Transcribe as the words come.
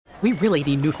We really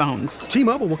need new phones.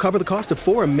 T-Mobile will cover the cost of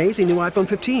 4 amazing new iPhone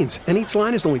 15s, and each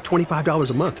line is only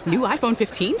 $25 a month. New iPhone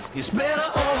 15s? It's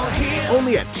better over here.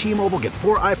 Only at T-Mobile, get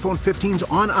 4 iPhone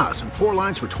 15s on us and 4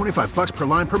 lines for $25 per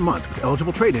line per month with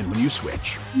eligible trade-in when you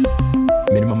switch.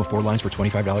 Minimum of 4 lines for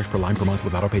 $25 per line per month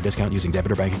with autopay discount using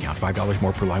debit or bank account. $5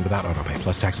 more per line without autopay,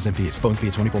 plus taxes and fees. Phone fee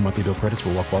at 24 monthly bill credits for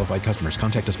well-qualified customers.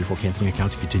 Contact us before canceling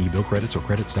account to continue bill credits or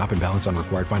credit stop and balance on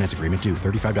required finance agreement due.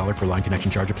 $35 per line connection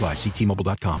charge applies. See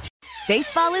T-Mobile.com.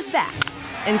 Baseball is back,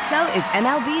 and so is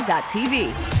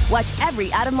MLB.tv. Watch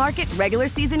every out-of-market regular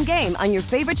season game on your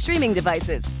favorite streaming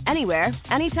devices. Anywhere,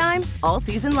 anytime, all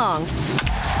season long.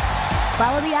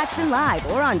 Follow the action live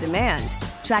or on demand.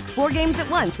 Track 4 games at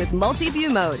once with multi-view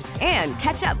mode and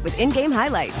catch up with in-game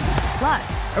highlights.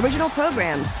 Plus, original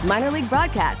programs, minor league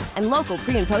broadcasts, and local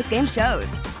pre- and post-game shows.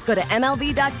 Go to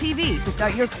MLB.tv to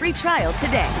start your free trial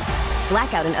today.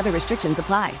 Blackout and other restrictions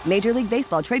apply. Major League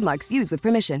Baseball trademarks used with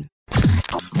permission.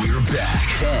 We're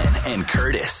back. Ken and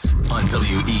Curtis on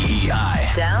WEEI.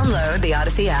 Download the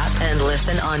Odyssey app and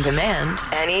listen on demand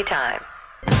anytime.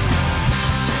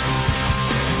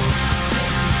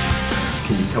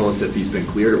 Can you tell us if he's been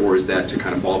cleared, or is that, to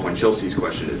kind of follow up on Chelsea's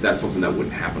question, is that something that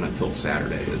wouldn't happen until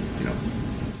Saturday?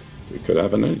 It could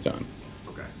happen anytime.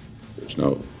 Okay. There's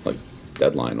no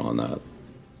deadline on that.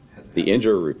 The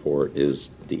injury report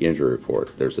is the injury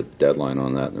report. There's a deadline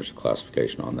on that, and there's a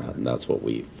classification on that, and that's what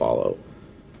we follow.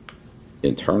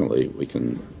 Internally, we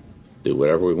can do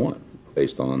whatever we want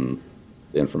based on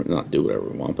the information. Not do whatever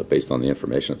we want, but based on the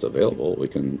information that's available, we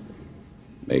can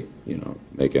make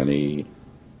any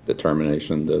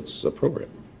determination that's appropriate.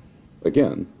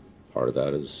 Again, part of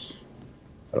that is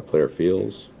how a player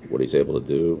feels, what he's able to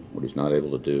do, what he's not able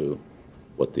to do,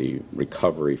 what the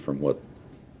recovery from what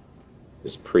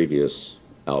his previous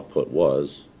output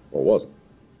was or wasn't.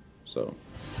 So.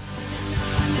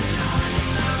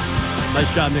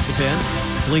 Nice job, Nick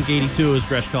DePan. Blink 82, as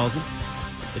Gresh calls him.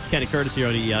 It's Kenny Curtis here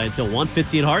on EI until 1,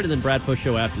 Fitzy and Hart, and then Brad Fush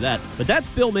show after that. But that's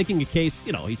Bill making a case.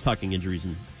 He's talking injuries,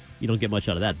 and you don't get much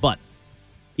out of that. But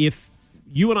if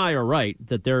you and I are right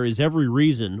that there is every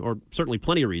reason, or certainly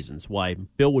plenty of reasons, why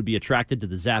Bill would be attracted to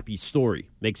the Zappe story,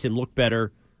 makes him look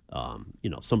better,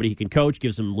 somebody he can coach,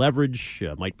 gives him leverage,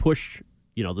 might push,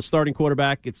 the starting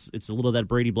quarterback. It's a little of that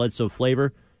Brady Bledsoe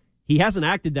flavor. He hasn't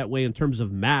acted that way in terms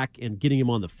of Mac and getting him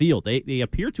on the field. They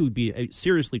appear to be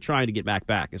seriously trying to get Mac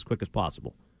back as quick as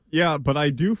possible. Yeah, but I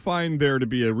do find there to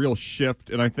be a real shift,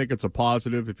 and I think it's a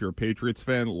positive if you're a Patriots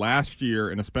fan. Last year,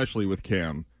 and especially with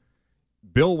Cam,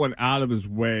 Bill went out of his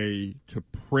way to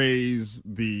praise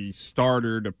the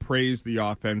starter, to praise the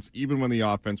offense, even when the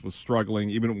offense was struggling,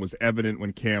 even when it was evident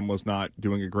when Cam was not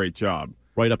doing a great job.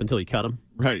 Right up until you cut him.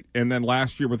 Right. And then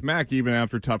last year with Mac, even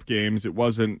after tough games, it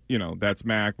wasn't, that's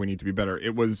Mac, we need to be better.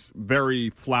 It was very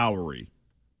flowery.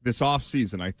 This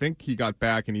offseason, I think he got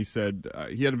back and he said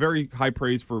he had a very high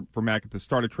praise for Mac at the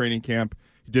start of training camp.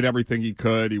 He did everything he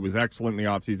could. He was excellent in the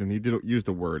offseason. He used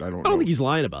a word. I don't think he's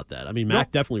lying about that. I mean,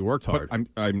 Mac definitely worked hard.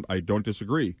 I don't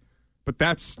disagree. But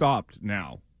that's stopped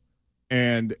now.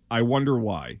 And I wonder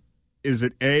why. Is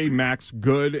it Mac's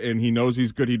good and he knows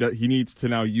he's good? He needs to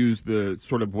now use the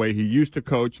sort of way he used to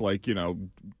coach, you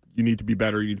need to be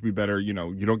better, you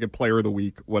don't get player of the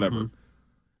week, whatever. Mm-hmm.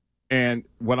 And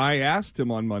when I asked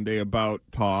him on Monday about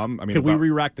Tom, Can we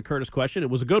re-rack the Curtis question? It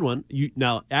was a good one.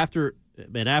 After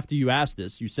you asked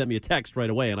this, you sent me a text right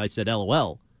away, and I said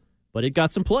LOL. But it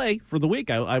got some play for the week,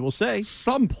 I will say.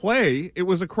 Some play? It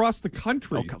was across the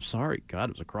country. Oh, I'm sorry. God,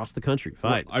 it was across the country.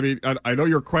 Fine. Well, I know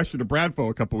your question to Bradfo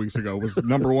a couple weeks ago was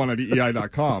number one at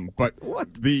EI.com, but what?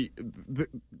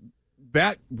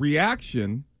 That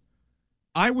reaction,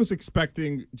 I was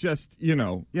expecting just,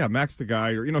 Mac's the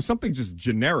guy, or, something just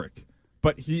generic.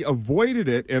 But he avoided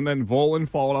it, and then Volan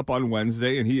followed up on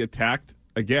Wednesday, and he attacked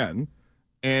again.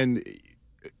 And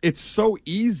it's so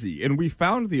easy. And we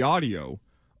found the audio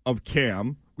of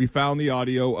Cam. We found the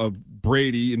audio of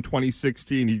Brady in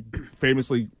 2016. He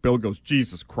famously, Bill goes,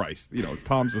 Jesus Christ,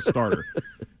 Tom's a starter.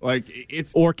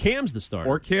 Or Cam's the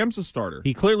starter.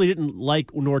 He clearly didn't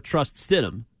like nor trust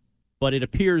Stidham, but it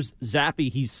appears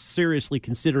Zappe he's seriously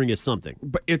considering as something.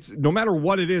 But it's no matter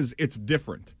what it is, it's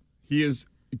different. He has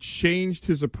changed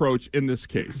his approach in this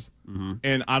case. Mm-hmm.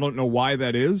 And I don't know why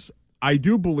that is. I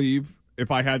do believe, if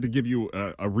I had to give you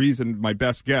a reason, my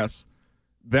best guess,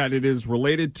 that it is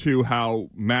related to how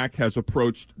Mac has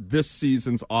approached this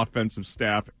season's offensive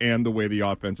staff and the way the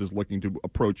offense is looking to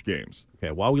approach games.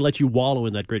 Okay, while we let you wallow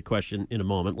in that great question in a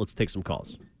moment, let's take some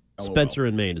calls. LOL. Spencer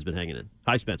in Maine has been hanging in.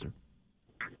 Hi, Spencer.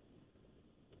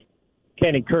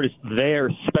 Ken and Curtis there,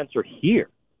 Spencer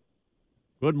here.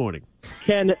 Good morning.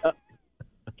 Ken,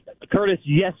 Curtis,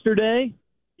 yesterday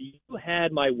you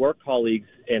had my work colleagues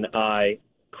and I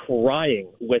crying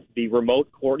with the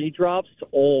remote Courtney drops.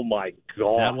 Oh, my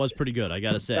God. That was pretty good, I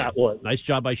got to say. That was. Nice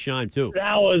job by Shime, too.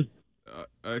 That was.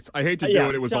 I hate to do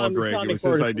it. It was all Greg. It was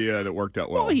his idea, and it worked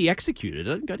out well. Well, he executed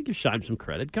it. Got to give Shime some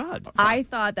credit. God. I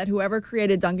thought that whoever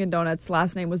created Dunkin' Donuts'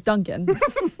 last name was Duncan. And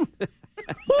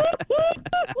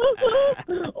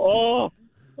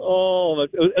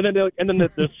then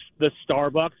the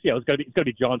Starbucks. Yeah, it's gonna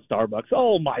be John Starbucks.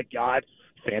 Oh my God,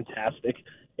 fantastic,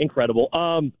 incredible.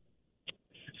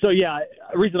 So yeah,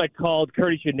 the reason I called,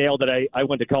 Curtis, you nailed it. I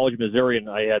went to college in Missouri, and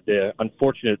I had the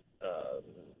unfortunate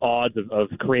odds of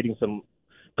creating some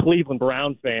Cleveland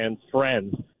Brown fans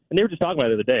friends, and they were just talking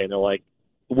about it the other day, and they're like,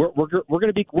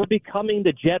 we're becoming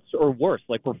the Jets or worse.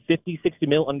 Like, we're 50, 60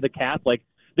 mil under the cap. Like,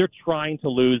 they're trying to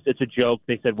lose. It's a joke.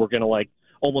 They said we're going to, like,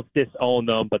 almost disown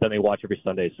them, but then they watch every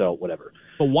Sunday, so whatever.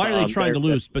 But why are they trying to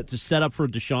lose? But to set up for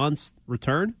Deshaun's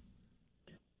return?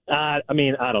 I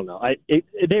mean, I don't know.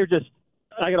 They're just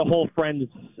 – I got friends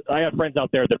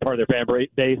out there that are part of their fan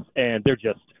base, and they're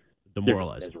just –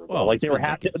 demoralized. Well, like, they were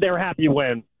happy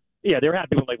when – yeah, they were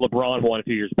happy when, like, LeBron won a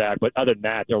few years back, but other than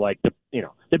that, they're like,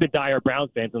 they've been diehard Browns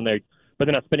fans, but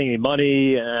they're not spending any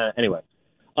money. Anyway.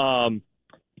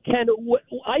 Ken,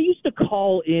 I used to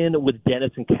call in with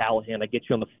Dennis and Callahan. I get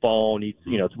you on the phone.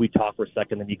 We talk for a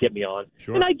second, then you get me on.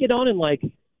 Sure. And I get on in like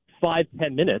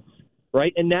 5-10 minutes,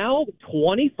 right? And now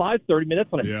 25-30 minutes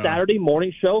on a Saturday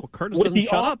morning show with the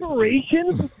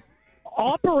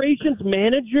operations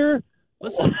manager.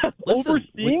 Listen.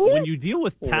 Overseeing when you deal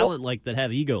with talent like that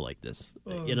have ego like this,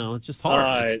 it's just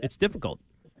hard. It's difficult.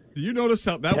 Do you notice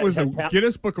how that was a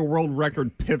Guinness Book of World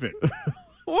Record pivot?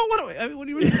 Well, what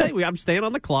do you say? I'm staying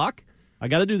on the clock. I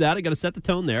got to do that. I got to set the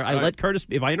tone there. I let Curtis.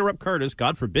 If I interrupt Curtis,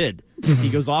 God forbid, he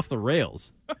goes off the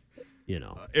rails.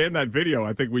 And that video,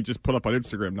 I think we just put up on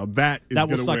Instagram. Now that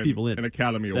will suck people in. An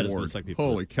Academy Award.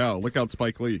 Holy cow! Look out,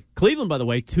 Spike Lee. Cleveland, by the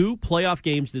way, 2 playoff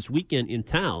games this weekend in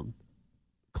town.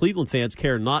 Cleveland fans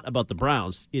care not about the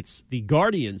Browns. It's the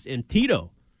Guardians and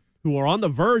Tito, who are on the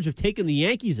verge of taking the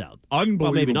Yankees out. Unbelievable.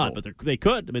 Well, maybe not, but they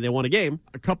could. I mean, they won a game.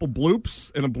 A couple bloops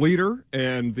and a bleeder,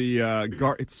 and the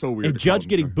it's so weird. And Judge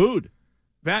getting booed.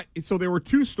 So there were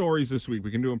 2 stories this week.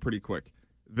 We can do them pretty quick.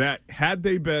 That, had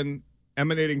they been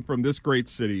emanating from this great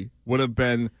city, would have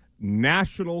been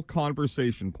national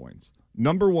conversation points.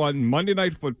 Number 1, Monday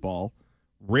Night Football,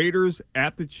 Raiders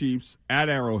at the Chiefs at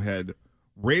Arrowhead.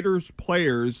 Raiders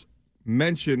players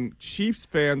mention Chiefs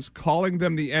fans calling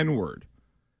them the N-word.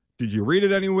 Did you read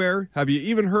it anywhere? Have you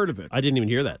even heard of it? I didn't even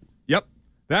hear that. Yep,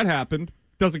 that happened.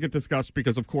 Doesn't get discussed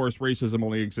because, of course, racism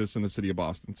only exists in the city of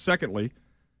Boston. Secondly,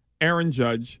 Aaron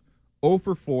Judge, 0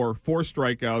 for 4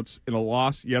 strikeouts in a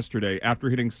loss yesterday after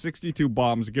hitting 62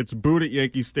 bombs, gets booed at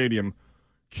Yankee Stadium.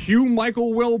 Cue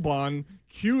Michael Wilbon,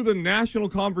 cue the national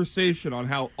conversation on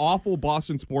how awful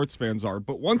Boston sports fans are.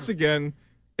 But once again,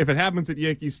 if it happens at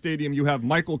Yankee Stadium, you have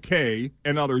Michael Kay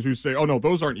and others who say, oh, no,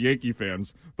 those aren't Yankee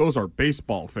fans. Those are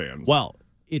baseball fans. Well,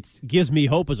 it gives me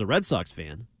hope as a Red Sox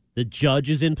fan. The Judge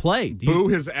is in play. Boo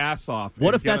his ass off.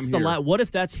 What if that's what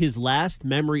if that's his last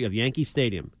memory of Yankee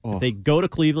Stadium? If they go to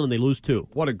Cleveland and they lose 2.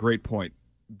 What a great point.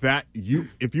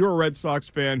 If you're a Red Sox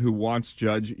fan who wants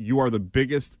Judge, you are the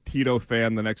biggest Tito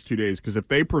fan the next 2 days, because if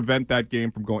they prevent that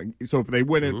game from going, so if they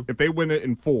win it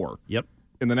in 4, yep,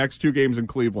 in the next 2 games in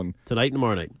Cleveland, tonight and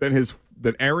tomorrow night,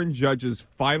 then Aaron Judge's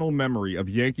final memory of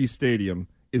Yankee Stadium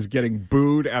is getting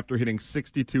booed after hitting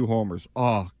 62 homers.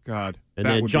 Oh God! And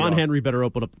then John Henry better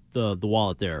open up the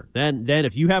wallet there. Then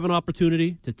if you have an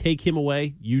opportunity to take him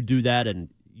away, you do that and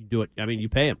you do it. I mean, you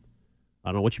pay him. I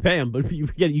don't know what you pay him, but you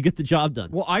get the job done.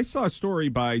 Well, I saw a story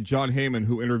by John Heyman,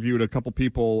 who interviewed a couple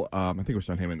people. I think it was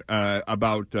John Heyman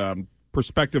about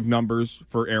prospective numbers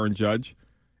for Aaron Judge.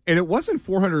 And it wasn't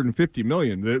 $450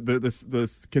 million.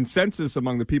 The consensus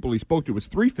among the people he spoke to was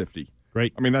 $350.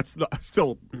 Right. I mean, that's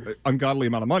still an ungodly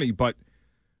amount of money, but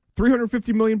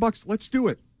 $350 million, let's do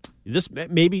it.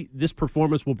 Maybe this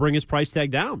performance will bring his price tag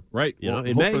down. Right. Hope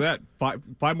for that.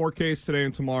 Five more Ks today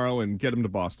and tomorrow, and get him to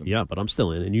Boston. Yeah, but I'm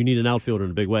still in, and you need an outfielder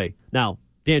in a big way. Now,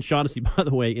 Dan Shaughnessy, by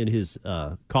the way, in his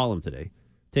column today,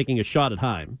 taking a shot at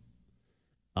Heim.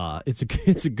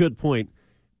 It's a good point.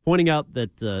 Pointing out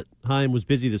that Heim was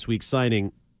busy this week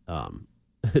signing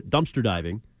dumpster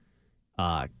diving.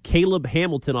 Caleb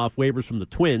Hamilton off waivers from the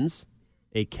Twins,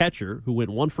 a catcher who went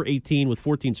 1 for 18 with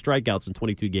 14 strikeouts in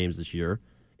 22 games this year,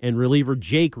 and reliever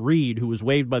Jake Reed, who was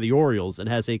waived by the Orioles and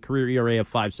has a career ERA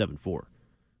of 5.74.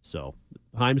 So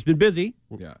Heim's been busy.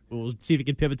 Yeah. We'll see if he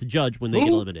can pivot to Judge when they get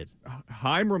eliminated.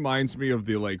 Heim reminds me of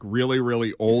the really,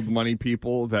 really old money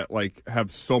people that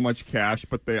have so much cash,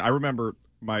 but I remember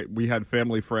we had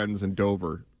family friends in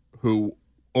Dover who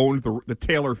owned the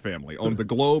Taylor family, owned the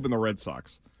Globe and the Red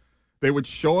Sox. They would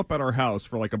show up at our house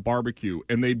for like a barbecue,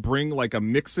 and they'd bring like a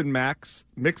mix and match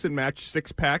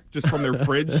 6-pack just from their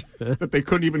fridge that they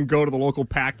couldn't even go to the local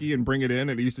packy and bring it in.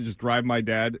 And it used to just drive my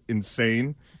dad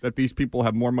insane that these people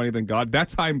have more money than God.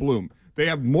 That's Chaim Bloom. They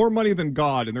have more money than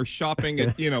God, and they're shopping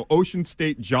at Ocean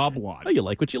State Job Lot. Oh, you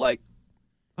like what you like.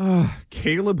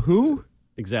 Caleb who?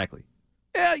 Exactly.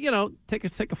 Yeah, take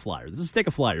a flyer. This is take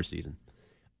a flyer season.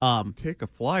 Take a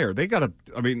flyer. They got to.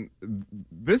 I mean,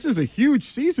 this is a huge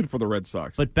season for the Red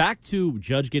Sox. But back to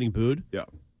Judge getting booed. Yeah.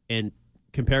 And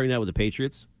comparing that with the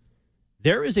Patriots,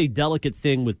 there is a delicate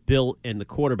thing with Bill and the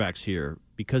quarterbacks here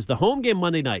because the home game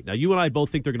Monday night. Now, you and I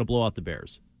both think they're going to blow out the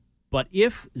Bears. But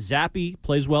if Zappe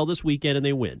plays well this weekend and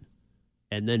they win,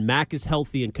 and then Mac is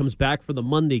healthy and comes back for the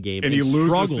Monday game and he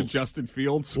struggles, loses to Justin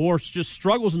Fields, or just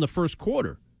struggles in the first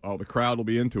quarter. Oh, the crowd will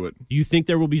be into it. Do you think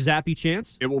there will be Zappe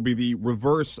chance? It will be the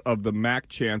reverse of the Mac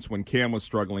chance when Cam was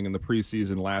struggling in the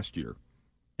preseason last year.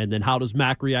 And then how does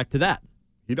Mac react to that?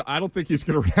 I don't think he's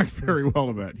going to react very well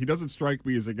to that. He doesn't strike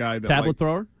me as a guy that tablet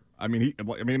thrower. I mean,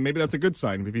 maybe that's a good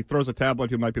sign. If he throws a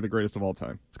tablet, he might be the greatest of all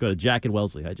time. Let's go to Jack and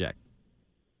Wellesley. Hi, Jack.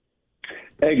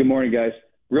 Hey, good morning, guys.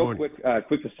 Quick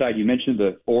aside. You mentioned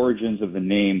the origins of the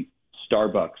name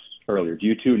Starbucks earlier. Do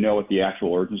you two know what the actual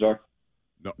origins are?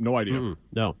 No idea.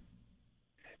 No.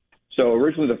 So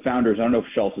originally the founders, I don't know if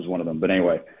Schultz is one of them, but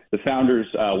anyway, the founders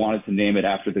wanted to name it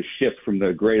after the ship from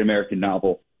the great American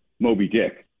novel Moby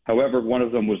Dick. However, one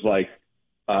of them was like,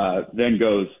 then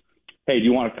goes, hey, do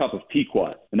you want a cup of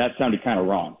Pequot? And that sounded kind of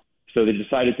wrong. So they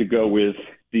decided to go with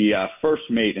the First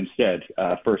Mate instead,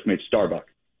 First Mate Starbuck.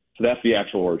 So that's the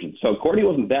actual origin. So Courtney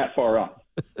wasn't that far off.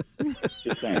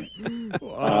 Just saying.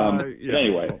 Yeah.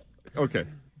 Anyway. Okay.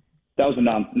 That was a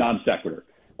non sequitur.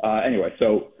 Anyway,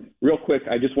 so real quick,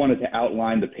 I just wanted to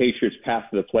outline the Patriots' path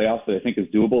to the playoffs that I think is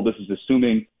doable. This is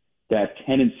assuming that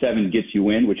 10-7 gets you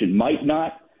in, which it might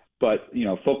not, but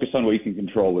focus on what you can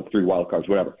control with 3 wild cards,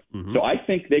 whatever. Mm-hmm. So I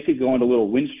think they could go on a little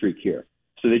win streak here.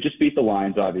 So they just beat the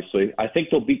Lions, obviously. I think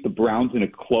they'll beat the Browns in a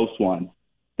close one.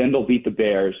 Then they'll beat the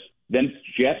Bears. Then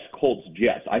Jets, Colts,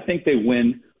 Jets. I think they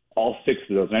win all 6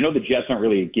 of those. And I know the Jets aren't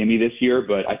really a gimme this year,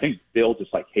 but I think Bill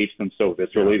just hates them so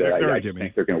viscerally that I just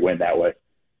think they're going to win that way.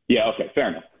 Yeah, okay, fair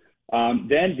enough.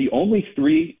 Then the only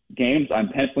 3 games I'm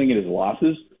penciling in as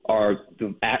losses are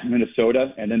at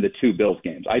Minnesota and then the 2 Bills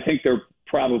games. I think they're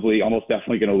probably almost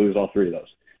definitely going to lose all 3 of those.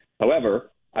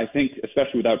 However, I think,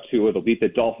 especially without Tua, they'll beat the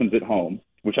Dolphins at home,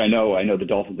 which I know the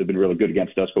Dolphins have been really good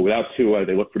against us, but without Tua,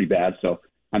 they look pretty bad, so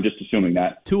I'm just assuming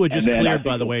that. Tua just cleared,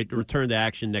 by the way, to return to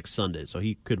action next Sunday, so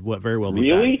he could very well be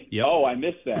really back. Yep. Oh, I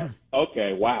missed that.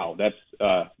 Okay, wow. That's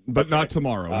but not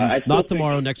tomorrow. Not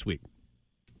tomorrow, next week.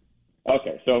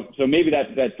 Okay, so maybe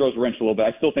that throws a wrench a little bit.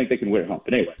 I still think they can win at home.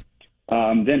 But anyway,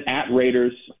 then at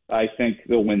Raiders, I think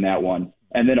they'll win that one.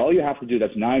 And then all you have to do,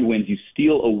 that's 9 wins, you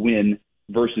steal a win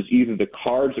versus either the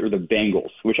Cards or the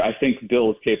Bengals, which I think Bill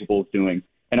is capable of doing.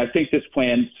 And I think this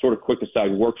plan, sort of quick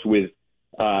aside, works with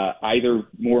either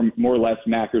more or less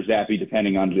Mac or Zappe,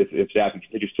 depending on if Zappe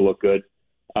continues to look good.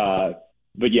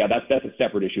 But yeah, that's a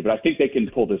separate issue. But I think they can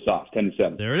pull this off,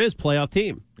 10-7. There it is, playoff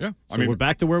team. Yeah, so we're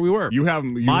back to where we were.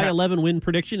 My 11-win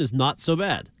prediction is not so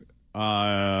bad.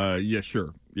 Yeah,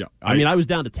 sure. Yeah, I mean, I was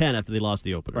down to 10 after they lost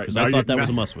the opener because I thought that was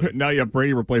a must-win. Now you have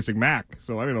Brady replacing Mac,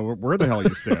 so I don't know where the hell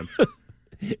you stand.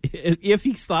 If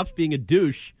he stops being a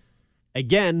douche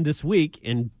again this week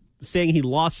and saying he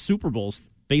lost Super Bowls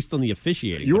based on the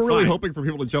officiating. You were really hoping for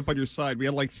people to jump on your side. We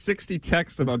had like 60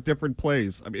 texts about different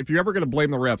plays. I mean, if you're ever going to blame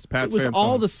the refs, Pats fans. It was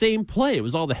all the same play. It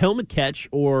was all the helmet catch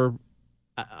or,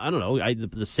 I don't know,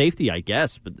 the safety, I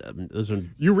guess. But those are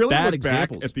you really bad look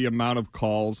examples. Back at the amount of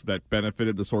calls that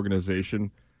benefited this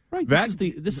organization. Right.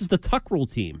 This is the Tuck Rule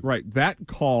team. Right. That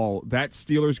call, that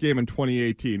Steelers game in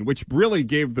 2018, which really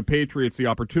gave the Patriots the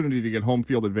opportunity to get home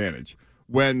field advantage.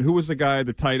 Who was the guy,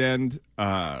 the tight end?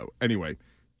 Anyway.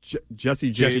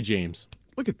 Jesse James.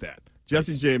 Look at that.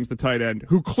 Jesse James, the tight end,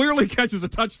 who clearly catches a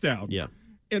touchdown. Yeah.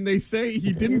 And they say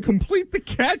he didn't complete the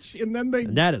catch, and then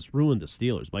And that has ruined the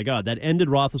Steelers. My God, that ended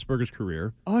Roethlisberger's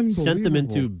career. Unbelievable. Sent them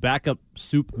into backup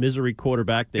soup misery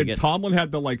quarterback. Tomlin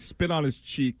had the spit on his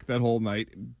cheek that whole night.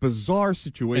 Bizarre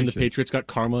situation. And the Patriots got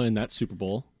karma in that Super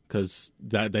Bowl because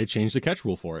they changed the catch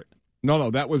rule for it. No,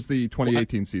 that was the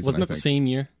 2018 season. Wasn't that the same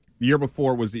year? The year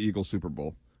before was the Eagles Super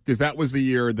Bowl. Because that was the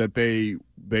year that they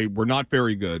were not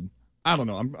very good. I don't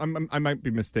know. I might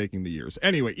be mistaking the years.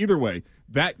 Anyway, either way,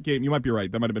 that game, you might be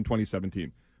right. That might have been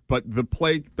 2017. But the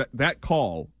play, that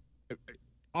call,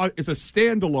 it's a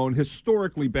standalone,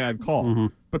 historically bad call.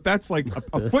 But that's like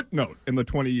a footnote in the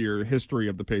 20-year history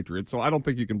of the Patriots. So I don't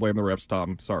think you can blame the refs,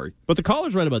 Tom. Sorry. But the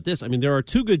caller's right about this. I mean, there are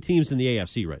two good teams in the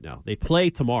AFC right now. They play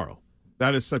tomorrow.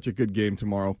 That is such a good game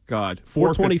tomorrow. God.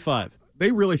 4:25.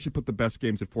 They really should put the best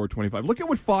games at 4:25. Look at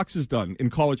what Fox has done in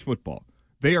college football.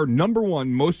 They are number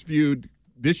one most viewed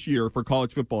this year for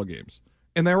college football games.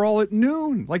 And they're all at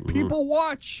noon. Like, people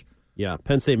watch. Yeah,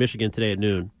 Penn State, Michigan today at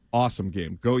noon. Awesome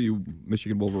game. Go, you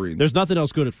Michigan Wolverines. There's nothing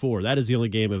else good at 4. That is the only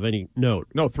game of any note.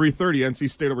 No, 3:30, NC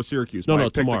State over Syracuse. No,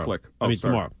 Pick tomorrow. The click.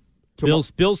 Tomorrow.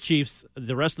 Bills, Chiefs.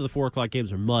 The rest of the 4 o'clock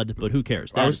games are mud, but who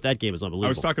cares? That game is unbelievable. I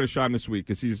was talking to Sean this week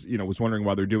because he's was wondering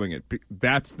why they're doing it.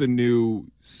 That's the new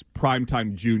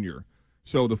primetime junior.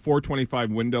 So the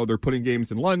 4:25 window, they're putting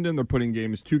games in London. They're putting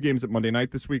 2 games at Monday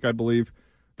night this week, I believe.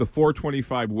 The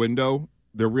 4:25 window,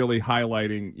 they're really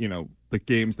highlighting, the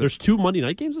games. There's 2 Monday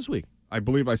night games this week. I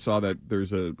believe I saw that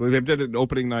they've done an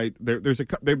opening night.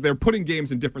 They're putting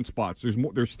games in different spots.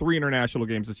 There's 3 international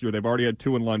games this year. They've already had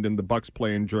 2 in London. The Bucks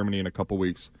play in Germany in a couple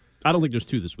weeks. I don't think there's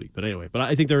 2 this week, but anyway. But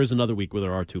I think there is another week where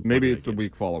there are 2. Maybe it's the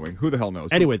week following. Who the hell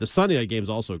knows? Anyway, the Sunday night game is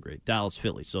also great. Dallas,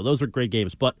 Philly. So those are great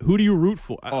games. But who do you root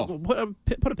for? Put a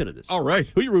pin in this. All right.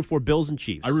 Who do you root for? Bills and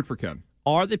Chiefs. I root for Ken.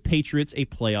 Are the Patriots a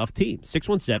playoff team?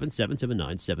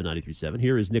 617-779-7937.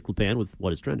 Here is Nick LePan with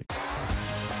What is Trending.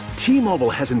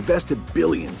 T-Mobile has invested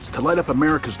billions to light up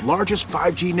America's largest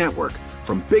 5G network,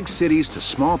 from big cities to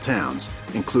small towns,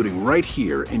 including right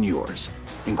here in yours.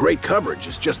 And great coverage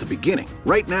is just the beginning.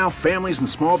 Right now, families and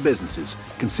small businesses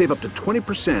can save up to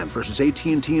 20% versus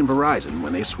AT&T and Verizon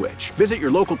when they switch. Visit your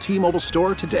local T-Mobile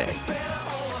store today.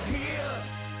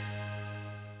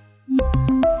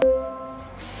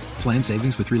 Plan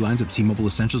savings with 3 lines of T-Mobile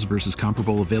Essentials versus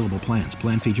comparable available plans.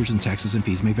 Plan features and taxes and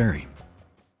fees may vary.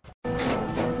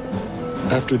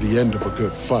 After the end of a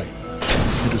good fight,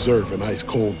 you deserve an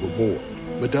ice-cold reward.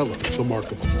 Modelo is the mark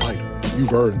of a fighter.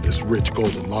 You've earned this rich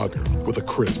golden lager with a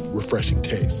crisp, refreshing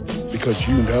taste. Because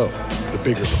you know, the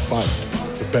bigger the fight,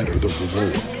 the better the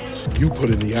reward. You put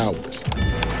in the hours,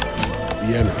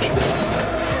 the energy,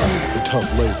 the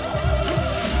tough labor.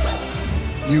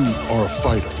 You are a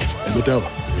fighter, and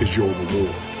Modelo is your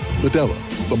reward. Modelo,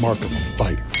 the mark of a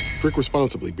fighter. Drink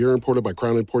responsibly. Beer imported by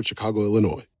Crown Imports, Chicago,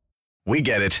 Illinois. We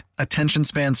get it. Attention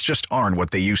spans just aren't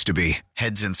what they used to be.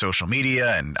 Heads in social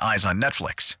media and eyes on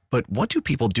Netflix. But what do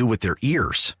people do with their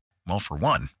ears? Well, for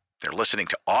one, they're listening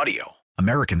to audio.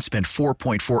 Americans spend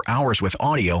 4.4 hours with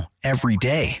audio every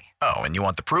day. Oh, and you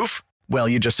want the proof? Well,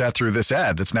 you just sat through this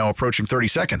ad that's now approaching 30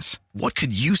 seconds. What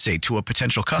could you say to a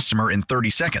potential customer in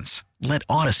 30 seconds? Let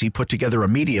Odyssey put together a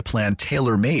media plan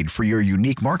tailor-made for your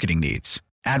unique marketing needs.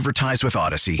 Advertise with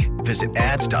Odyssey. Visit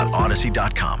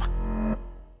ads.odyssey.com.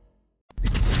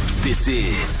 This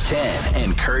is Ken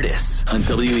and Curtis on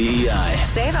WEEI.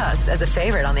 Save us as a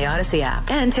favorite on the Odyssey app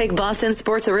and take Boston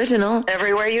Sports Original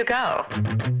everywhere you go.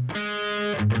 Ken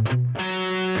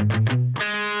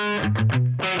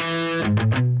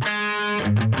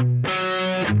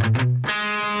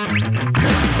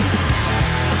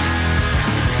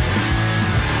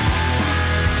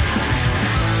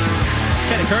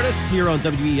and Curtis here on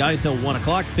WEEI until 1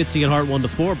 o'clock. Fitzy and Hart 1 to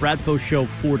 4. Bradfo Show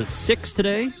 4 to 6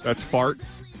 today. That's Fart.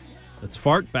 That's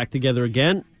Fart. Back together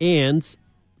again. And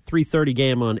 3:30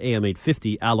 game on AM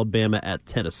 850, Alabama at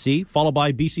Tennessee. Followed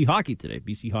by BC Hockey today.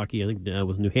 BC Hockey, I think,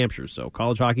 with New Hampshire. So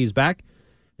college hockey is back.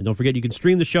 And don't forget, you can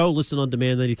stream the show, listen on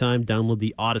demand anytime. Download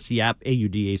the Odyssey app,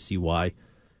 AUDACY.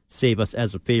 Save us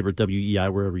as a favorite, WEI,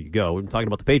 wherever you go. We're talking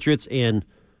about the Patriots and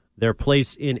their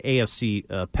place in AFC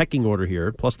pecking order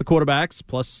here, plus the quarterbacks,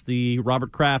 plus the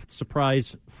Robert Kraft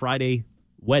surprise Friday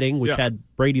wedding, which had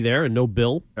Brady there and no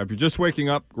Bill. If you're just waking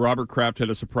up, Robert Kraft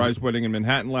had a surprise wedding in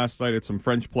Manhattan last night at some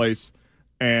French place,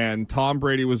 and Tom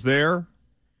Brady was there.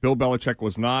 Bill Belichick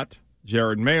was not.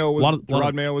 Gerard Mayo was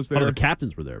Mayo was there. A lot of the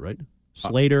captains were there, right?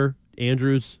 Slater,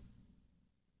 Andrews.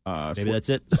 Maybe that's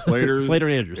it. Slater and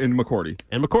Andrews. And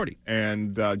McCourty.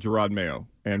 And Gerard Mayo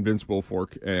and Vince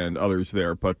Wilfork and others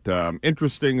there. But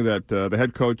interesting that the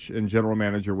head coach and general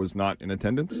manager was not in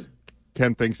attendance.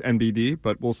 Ken thinks NBD,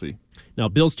 but we'll see. Now,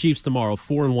 Bills Chiefs tomorrow,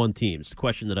 4-1 teams. The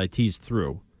question that I teased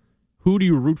through. Who do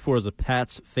you root for as a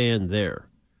Pats fan there?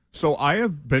 So I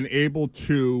have been able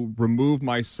to remove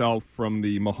myself from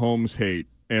the Mahomes hate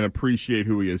and appreciate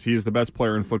who he is. He is the best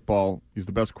player in football. He's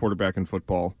the best quarterback in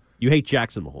football. You hate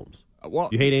Jackson Mahomes.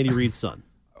 You hate Andy Reid's son.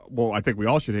 Well, I think we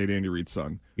all should hate Andy Reid's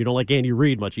son. You don't like Andy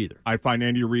Reid much either. I find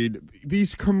Andy Reid,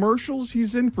 these commercials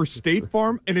he's in for State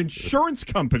Farm, an insurance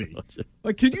company.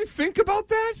 Like, can you think about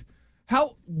that?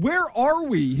 Where are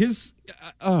we?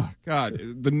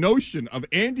 The notion of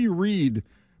Andy Reid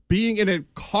being in a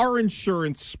car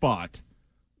insurance spot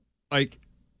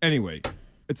Anyway,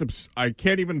 I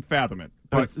can't even fathom it.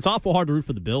 But It's awful hard to root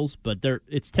for the Bills, but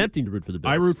it's tempting to root for the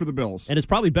Bills. I root for the Bills. And it's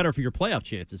probably better for your playoff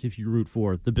chances if you root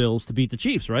for the Bills to beat the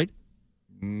Chiefs, right?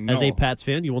 No. As a Pats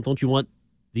fan, don't you want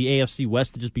the AFC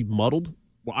West to just be muddled?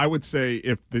 Well, I would say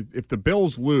if the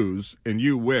Bills lose and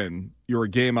you win, you're a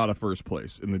game out of first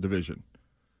place in the division.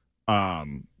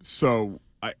 So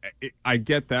I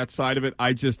get that side of it.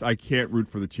 I can't root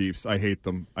for the Chiefs. I hate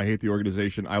them. I hate the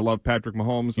organization. I love Patrick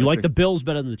Mahomes. You like the Bills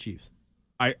better than the Chiefs?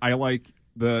 I like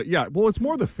it's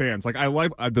more the fans. I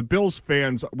like the Bills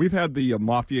fans. We've had the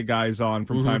Mafia guys on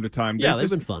from time to time. They've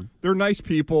been fun. They're nice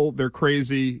people. They're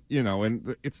crazy,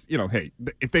 and it's, hey,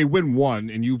 if they win 1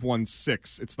 and you've won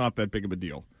 6, it's not that big of a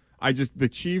deal. The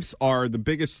Chiefs are the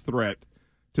biggest threat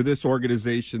to this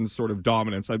organization's sort of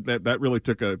dominance. That really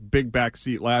took a big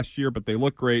backseat last year, but they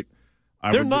look great.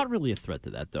 They're not really a threat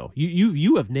to that, though.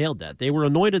 You have nailed that. They were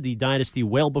anointed the dynasty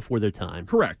well before their time.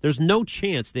 Correct. There's no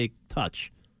chance they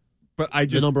touch. But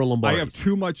the number of Lombardis. I have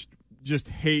too much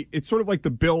hate. It's sort of like the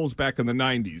Bills back in the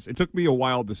 90s. It took me a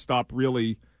while to stop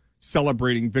really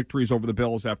celebrating victories over the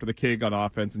Bills after the K got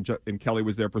offense and Kelly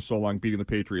was there for so long beating the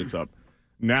Patriots up.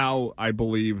 Now I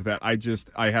believe that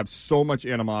I have so much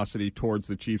animosity towards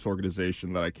the Chiefs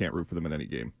organization that I can't root for them in any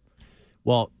game.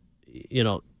 Well,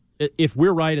 if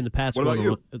we're right and the Pats going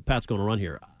to run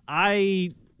here,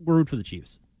 I will root for the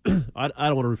Chiefs. I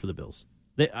don't want to root for the Bills.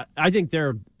 I think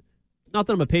they're, not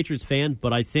that I'm a Patriots fan,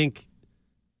 but I think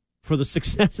for the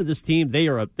success of this team, they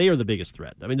are the biggest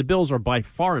threat. I mean, the Bills are by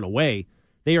far and away,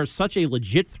 they are such a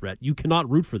legit threat. You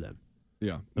cannot root for them.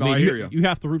 Yeah, I hear you. You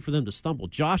have to root for them to stumble.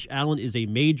 Josh Allen is a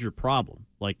major problem.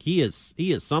 He is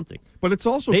something. But it's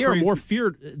also they crazy. are more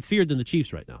feared than the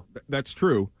Chiefs right now. That's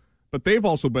true. But they've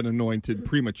also been anointed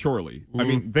prematurely. I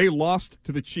mean, they lost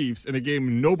to the Chiefs in a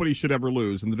game nobody should ever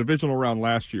lose in the divisional round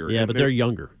last year. Yeah, but they're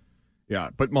younger. Yeah,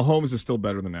 but Mahomes is still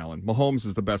better than Allen. Mahomes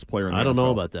is the best player in the NFL. I don't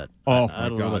know about that. Oh, I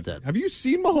don't know about that. Have you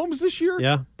seen Mahomes this year?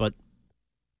 Yeah, but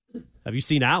have you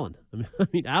seen Allen? I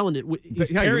mean Allen, he's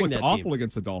carrying he looked that awful team.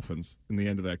 against the Dolphins in the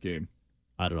end of that game.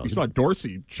 I don't know. You saw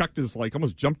Dorsey chucked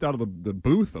almost jumped out of the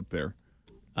booth up there.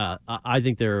 I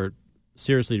think they're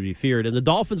seriously to be feared. And the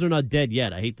Dolphins are not dead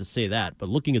yet. I hate to say that, but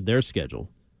looking at their schedule,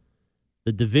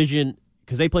 the division,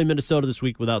 because they play Minnesota this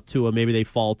week without Tua, maybe they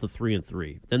fall to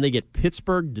 3-3. Then they get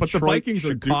Pittsburgh, Detroit, but the Vikings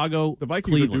Chicago, the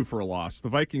Vikings Cleveland. are due for a loss. The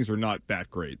Vikings are not that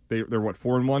great. They're what,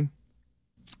 4-1?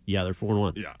 Yeah, they're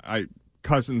 4-1. Yeah,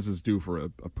 Cousins is due for a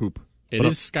poop. It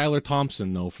is Skylar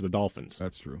Thompson, though, for the Dolphins.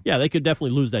 That's true. Yeah, they could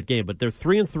definitely lose that game, but they're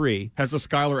 3-3. Has a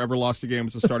Skylar ever lost a game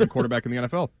as a starting quarterback in the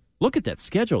NFL? Look at that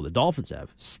schedule the Dolphins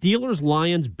have. Steelers,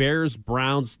 Lions, Bears,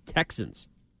 Browns, Texans.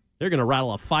 They're going to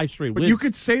rattle off 5 straight But wins. you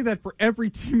could say that for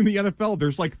every team in the NFL.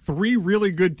 There's 3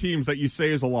 really good teams that you say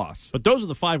is a loss. But those are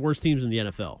the 5 worst teams in the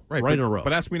NFL, right in a row.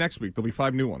 But ask me next week. There'll be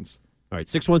 5 new ones. All right,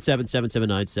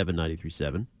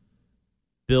 617-779-7937.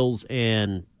 Bills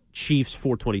and Chiefs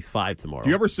 425 tomorrow. Do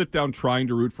you ever sit down trying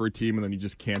to root for a team and then you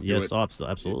just can't do it? Yes,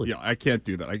 absolutely. Yeah, I can't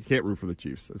do that. I can't root for the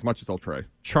Chiefs as much as I'll try.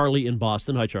 Charlie in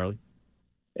Boston. Hi, Charlie.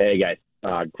 Hey, guys.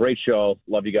 Great show.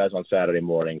 Love you guys on Saturday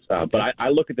mornings. But I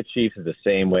look at the Chiefs as the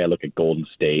same way I look at Golden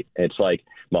State. It's like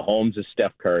Mahomes is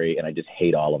Steph Curry, and I just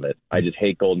hate all of it. I just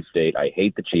hate Golden State. I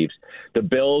hate the Chiefs. The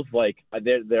Bills,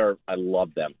 they're I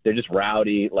love them. They're just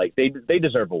rowdy. They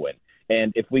deserve a win.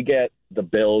 And if we get the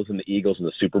Bills and the Eagles in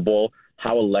the Super Bowl,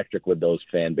 how electric would those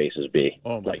fan bases be?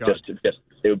 Oh, my God. Just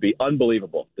it would be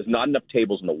unbelievable. There's not enough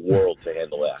tables in the world to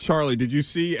handle that. Charlie, did you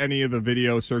see any of the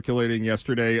video circulating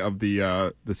yesterday of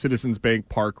the Citizens Bank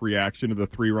Park reaction to the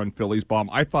 3-run Phillies bomb?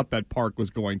 I thought that park was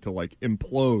going to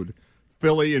implode.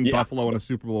 Philly and Buffalo in a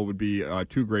Super Bowl would be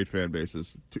 2 great fan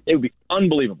bases. It would be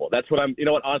unbelievable. That's what you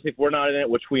know what, honestly, if we're not in it,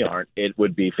 which we aren't, it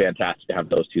would be fantastic to have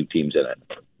those 2 teams in it.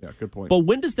 Yeah, good point. But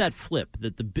when does that flip?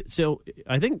 So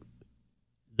I think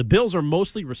the Bills are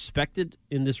mostly respected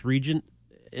in this region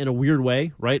in a weird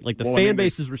way, right? The fan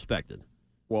base is respected.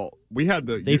 Well, we had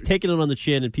they've taken it on the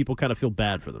chin, and people kind of feel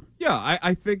bad for them. Yeah,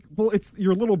 I think, it's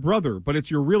your little brother, but it's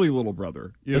your really little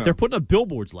brother. But they're putting up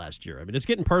billboards last year. I mean, it's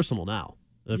getting personal now.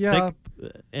 Yeah.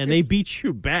 And they beat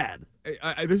you bad.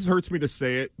 This hurts me to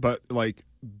say it, but,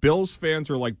 Bills fans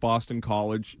are like Boston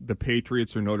College. The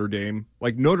Patriots are Notre Dame.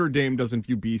 Notre Dame doesn't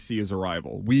view BC as a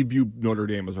rival. We view Notre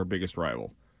Dame as our biggest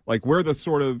rival. We're the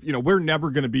sort of, we're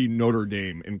never going to be Notre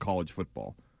Dame in college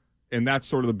football. And that's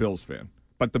sort of the Bills fan.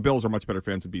 But the Bills are much better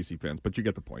fans than BC fans. But you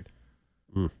get the point.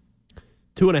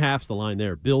 2.5's the line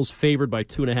there. Bills favored by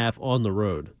 2.5 on the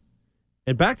road.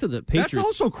 And back to the Patriots. That's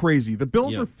also crazy. The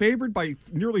Bills are favored by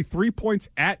nearly 3 points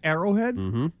at Arrowhead.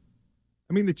 Mm-hmm.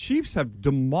 I mean, the Chiefs have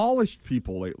demolished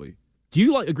people lately. Do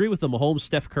you agree with the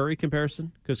Mahomes-Steph Curry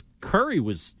comparison? Because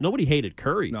nobody hated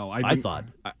Curry. No, I thought.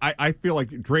 I feel like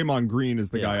Draymond Green is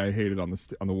the guy I hated on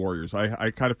the Warriors.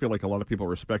 I kind of feel like a lot of people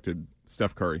respected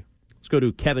Steph Curry. Let's go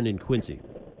to Kevin in Quincy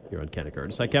here on Ken and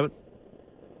Curtis. Hi, Kevin.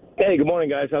 Hey, good morning,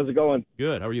 guys. How's it going?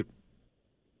 Good. How are you?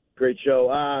 Great show.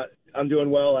 I'm doing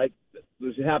well. I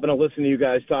was happen to listen to you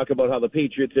guys talk about how the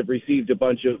Patriots have received a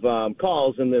bunch of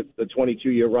calls in the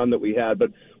 22-year run that we had, but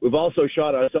we've also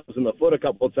shot ourselves in the foot a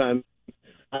couple of times.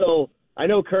 So I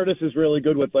know Curtis is really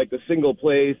good with like the single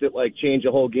plays that like change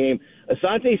a whole game.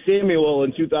 Asante Samuel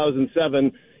in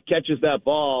 2007 catches that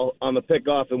ball on the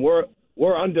pickoff, and we're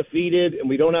undefeated, and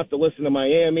we don't have to listen to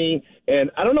Miami.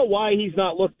 And I don't know why he's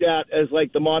not looked at as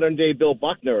like the modern day Bill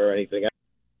Buckner or anything.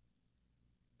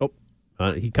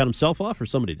 He cut himself off, or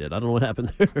somebody did. I don't know what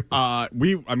happened there.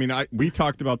 We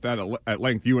talked about that at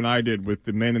length. You and I did with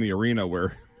the Man in the Arena,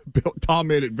 where Tom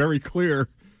made it very clear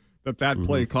that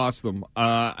play cost them.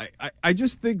 I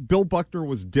just think Bill Buckner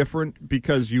was different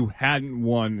because you hadn't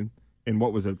won in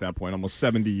what was it at that point, almost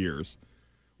 70 years.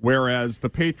 Whereas the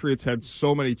Patriots had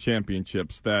so many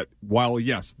championships that while,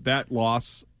 yes, that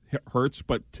loss hurts,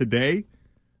 but today,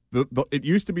 it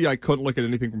used to be I couldn't look at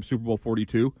anything from Super Bowl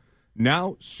 42.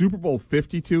 Now, Super Bowl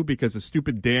 52, because of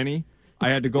stupid Danny, I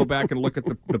had to go back and look at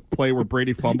the play where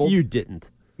Brady fumbled. You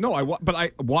didn't. No,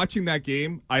 watching that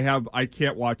game, I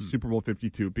can't watch Super Bowl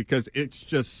 52 because it's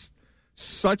just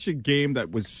such a game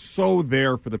that was so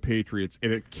there for the Patriots,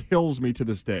 and it kills me to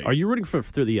this day. Are you rooting for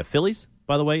the Phillies,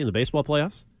 by the way, in the baseball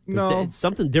playoffs? No. It's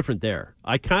something different there.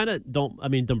 I kind of don't. I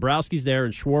mean, Dombrowski's there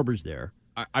and Schwarber's there.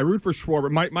 I root for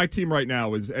Schwarber. My team right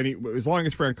now is as long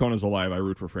as Francona's alive, I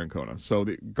root for Francona. So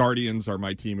the Guardians are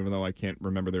my team, even though I can't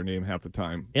remember their name half the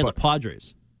time. And the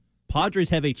Padres. Padres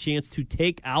have a chance to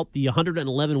take out the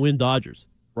 111-win Dodgers.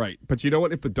 Right. But you know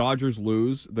what? If the Dodgers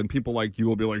lose, then people like you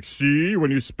will be like, see, when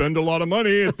you spend a lot of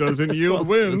money, it doesn't yield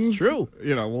wins. That's true.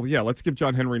 Let's give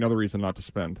John Henry another reason not to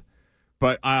spend.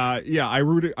 But, I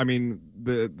rooted. I mean,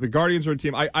 the Guardians are a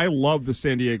team. I love the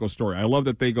San Diego story. I love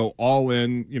that they go all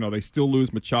in. They still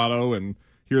lose Machado, and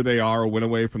here they are, a win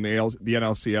away from the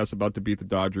NLCS, about to beat the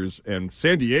Dodgers. And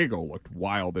San Diego looked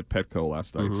wild at Petco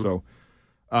last night. Mm-hmm. So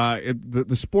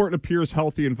the sport appears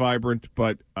healthy and vibrant,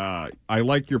 but I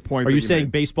like your point. Are you saying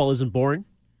baseball isn't boring?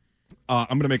 I'm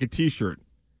going to make a T-shirt,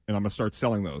 and I'm going to start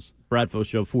selling those. Bradfo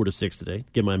Show 4 to 6 today.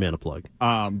 Give my man a plug.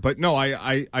 But no,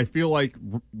 I feel like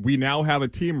we now have a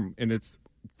team, and it's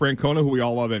Francona, who we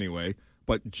all love anyway.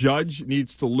 But Judge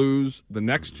needs to lose the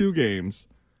next two games.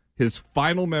 His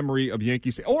final memory of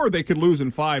Yankees, or they could lose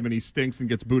in 5 and he stinks and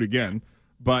gets booed again.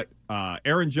 But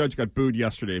Aaron Judge got booed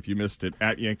yesterday, if you missed it,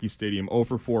 at Yankee Stadium, 0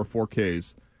 for 4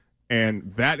 Ks.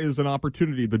 And that is an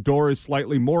opportunity. The door is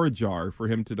slightly more ajar for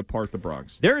him to depart the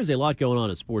Bronx. There is a lot going on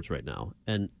in sports right now,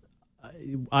 and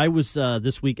I was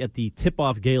this week at the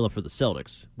tip-off gala for the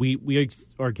Celtics. We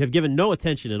have given no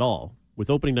attention at all with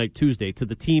opening night Tuesday to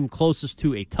the team closest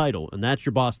to a title, and that's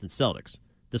your Boston Celtics,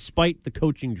 despite the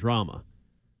coaching drama.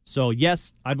 So,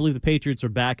 yes, I believe the Patriots are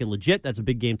back and legit. That's a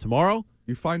big game tomorrow.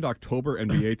 You find October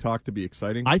NBA talk to be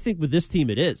exciting? I think with this team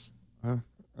it is.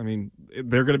 I mean,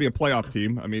 they're going to be a playoff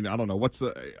team. I mean, I don't know.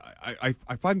 I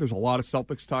find there's a lot of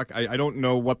Celtics talk. I don't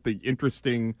know what the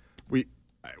interesting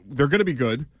they're going to be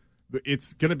good.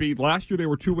 It's going to be, last year they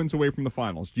were 2 wins away from the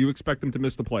finals. Do you expect them to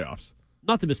miss the playoffs?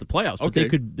 Not to miss the playoffs, but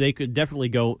they could definitely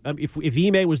go. If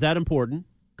Ime was that important,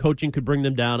 coaching could bring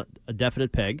them down a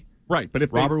definite peg. Right, but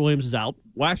if Robert Williams is out.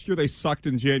 Last year they sucked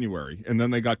in January, and then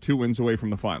they got 2 wins away from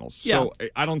the finals. Yeah. So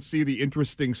I don't see the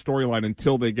interesting storyline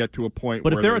until they get to a point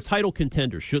But where if they're a title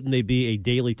contender, shouldn't they be a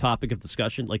daily topic of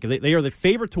discussion? Like, they are the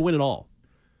favorite to win it all.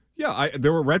 Yeah,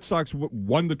 there were Red Sox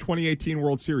won the 2018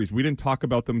 World Series. We didn't talk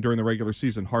about them during the regular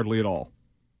season hardly at all.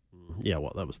 Yeah,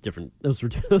 well, that was different. Those were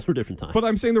different times. But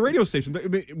I'm saying the radio station,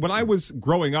 when I was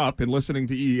growing up and listening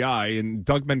to EEI, and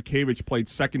Doug Menkiewicz played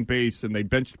second base, and they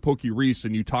benched Pokey Reese,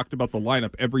 and you talked about the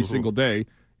lineup every single day,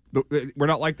 we're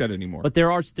not like that anymore. But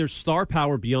there's star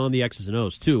power beyond the X's and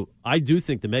O's, too. I do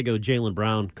think the Mego Jaylen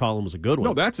Brown column was a good one.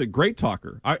 No, that's a great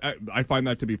talker. I find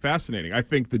that to be fascinating. I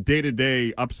think the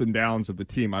day-to-day ups and downs of the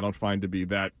team I don't find to be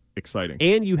that exciting.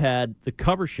 And you had the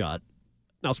cover shot.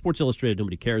 Now, Sports Illustrated,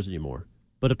 nobody cares anymore.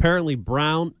 But apparently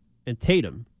Brown and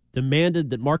Tatum demanded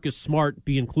that Marcus Smart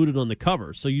be included on the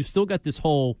cover. So you still got this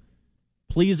whole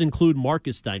please include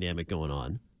Marcus dynamic going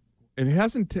on. And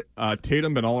hasn't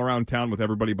Tatum been all around town with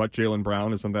everybody but Jaylen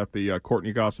Brown? Isn't that the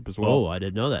Courtney gossip as well? Oh, I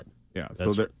didn't know that. Yeah,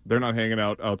 so they're not hanging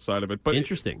out outside of it. But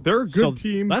interesting. They're a good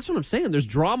team. That's what I'm saying. There's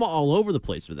drama all over the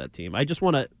place with that team. I just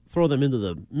want to throw them into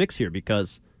the mix here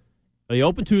because they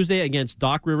open Tuesday against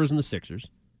Doc Rivers and the Sixers,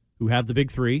 who have the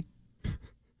big three.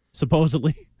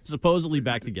 Supposedly. supposedly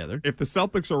back together. If the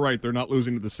Celtics are right, they're not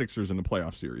losing to the Sixers in the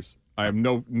playoff series. I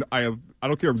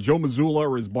don't care if Joe Mazzulla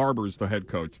or his barber is the head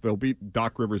coach. They'll beat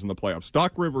Doc Rivers in the playoffs.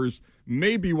 Doc Rivers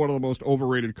may be one of the most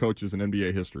overrated coaches in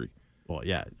NBA history. Well,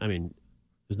 yeah, I mean,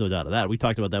 there's no doubt of that. We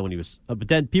talked about that when he was, but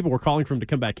then people were calling for him to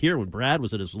come back here when Brad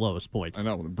was at his lowest point. I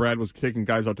know, when Brad was taking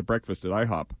guys out to breakfast at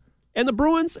IHOP. And the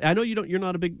Bruins, I know you're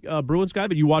not a big Bruins guy,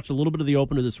 but you watched a little bit of the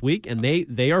opener this week, and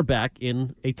they are back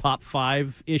in a top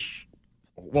 5-ish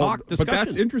talk discussion. But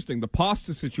that's interesting. The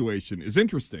Pasta situation is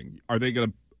interesting. Are they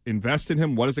going to invest in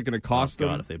him? What is it going to cost them?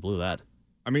 God, if they blew that.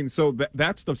 I mean, so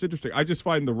that stuff's interesting. I just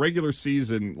find the regular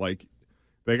season, like,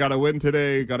 they got to win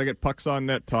today, got to get pucks on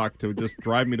net talk to just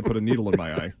drive me to put a needle in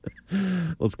my eye.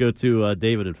 Let's go to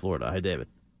David in Florida. Hi, David.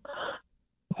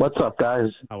 What's up, guys?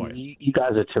 How are you? You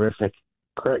guys are terrific.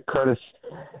 Curtis,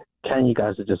 Ken, you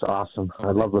guys are just awesome.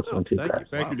 I love listening to you guys.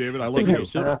 Thank you, David. I love you.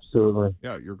 Absolutely.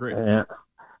 Yeah, you're great. Yeah.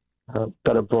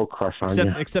 Got a bull crush on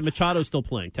you. Except Machado's still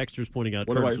playing. Texture's pointing out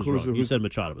Curtis was wrong. You said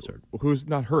Machado was hurt. Who's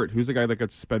not hurt? Who's the guy that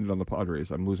got suspended on the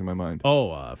Padres? I'm losing my mind.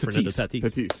 Fernando Tatis.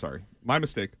 Tatis, sorry. My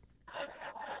mistake.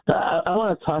 I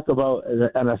want to talk about the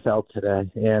NFL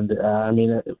today, and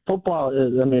football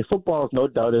is no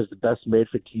doubt is the best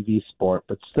made-for-TV sport,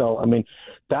 but still,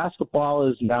 basketball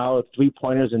is now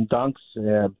 3-pointers and dunks,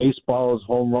 baseball is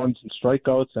home runs and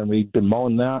strikeouts, and we've been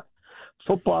mowing that.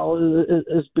 Football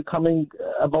is becoming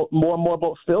more and more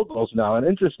about field goals now, and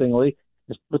interestingly,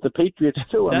 with the Patriots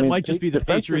too. That might just be the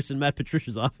Patriots and Matt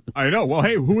Patricia's offense. I know. Well,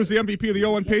 hey, who was the MVP of the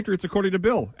 0-1 Patriots according to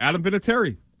Bill? Adam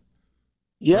Vinatieri.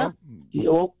 Yeah.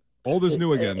 Well, old is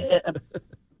new again.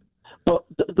 But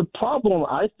the problem,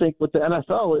 I think, with the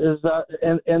NFL is that,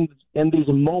 and these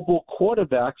mobile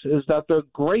quarterbacks, is that they're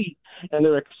great and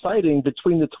they're exciting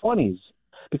between the 20s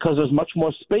because there's much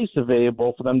more space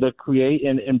available for them to create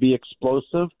and be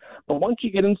explosive. But once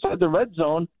you get inside the red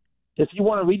zone, if you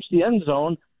want to reach the end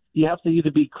zone, you have to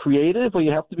either be creative or you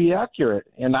have to be accurate.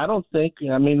 And I don't think,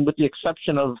 with the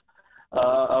exception of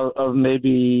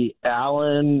maybe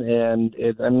Allen and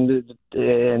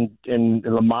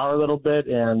Lamar a little bit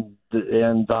and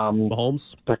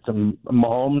Mahomes.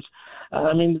 Mahomes.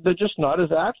 They're just not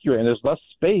as accurate, and there's less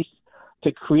space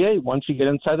to create once you get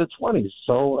inside the 20s.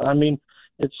 So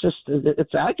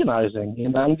it's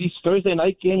agonizing. And these Thursday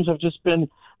night games have just been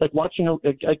like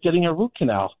getting a root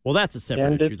canal. Well, that's a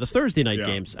separate issue. The Thursday night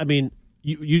games.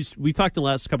 We talked in the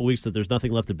last couple of weeks that there's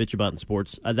nothing left to bitch about in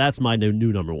sports. That's my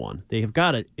new number one. They have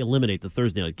got to eliminate the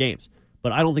Thursday night games,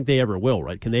 but I don't think they ever will.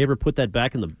 Right? Can they ever put that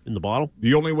back in the bottle?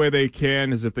 The only way they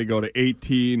can is if they go to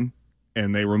 18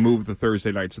 and they remove the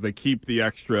Thursday night, so they keep the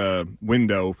extra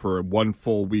window for one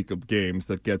full week of games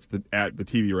that gets the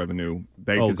TV revenue.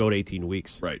 Go to 18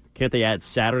 weeks. Right? Can't they add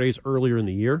Saturdays earlier in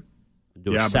the year?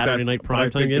 Do a Saturday night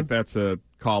primetime game? That's a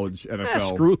college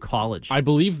NFL. Screw college. I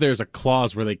believe there's a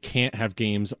clause where they can't have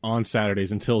games on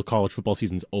Saturdays until college football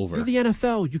season's over. You're the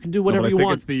NFL. You can do whatever you want. I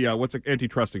think it's the what's an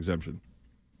antitrust exemption.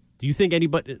 Do you think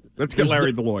anybody? Let's get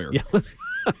Larry the lawyer. Yeah,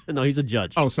 no, he's a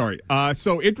judge. Oh, sorry.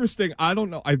 So interesting. I don't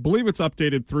know. I believe it's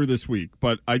updated through this week,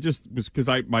 but I just was because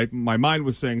my mind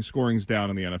was saying scoring's down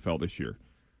in the NFL this year.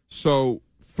 So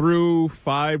through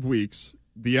 5 weeks,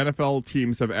 the NFL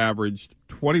teams have averaged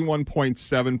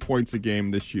 21.7 points a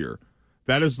game this year.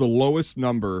 That is the lowest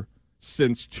number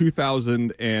since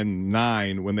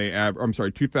 2009 when they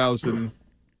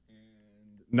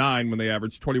 2009 when they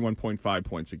averaged 21.5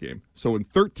 points a game. So in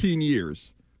 13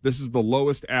 years, this is the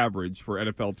lowest average for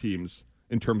NFL teams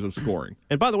in terms of scoring.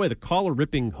 And by the way, the caller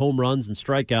ripping home runs and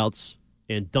strikeouts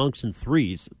and dunks and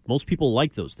threes, most people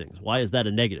like those things. Why is that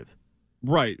a negative?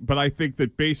 Right, but I think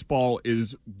that baseball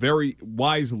is very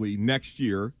wisely next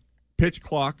year. Pitch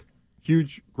clock,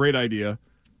 great idea.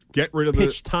 Get rid of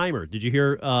pitch timer. Did you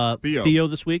hear Theo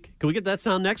this week? Can we get that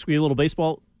sound next? We get a little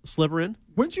baseball sliver in.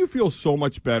 Wouldn't you feel so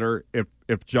much better if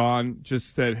John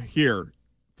just said, "Here,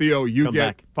 Theo, you Come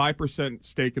get back. 5%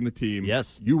 stake in the team.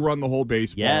 Yes, you run the whole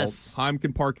baseball. Yes, Heim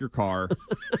can park your car,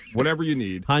 whatever you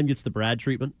need. Heim gets the Brad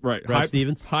treatment. Right, Brad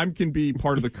Stevens. Heim can be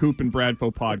part of the Coop and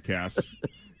Bradfo podcasts."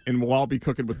 And we'll all be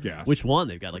cooking with gas. Which one?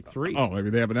 They've got like 3. Oh,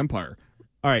 maybe they have an empire.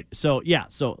 All right. So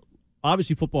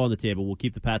obviously football on the table. We'll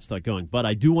keep the Pat stuff going. But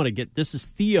I do want to this is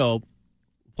Theo,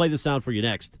 play the sound for you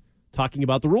next, talking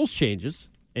about the rules changes.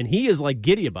 And he is like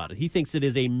giddy about it. He thinks it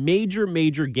is a major,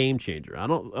 major game changer. I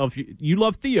don't know if you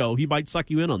love Theo. He might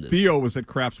suck you in on this. Theo was at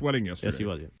Kraft's wedding yesterday. Yes, he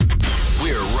was. Yeah.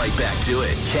 We're right back to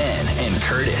it. Ken and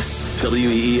Curtis.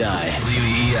 WEEI.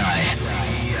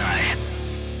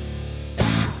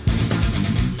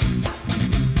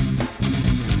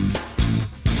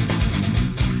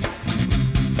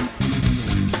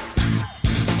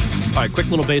 All right, quick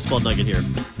little baseball nugget here.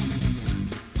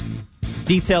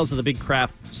 Details of the big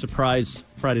Kraft surprise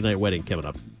Friday night wedding coming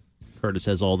up. Curtis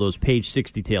has all those page 6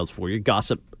 details for you.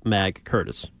 Gossip Mag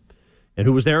Curtis. And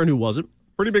who was there and who wasn't.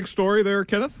 Pretty big story there,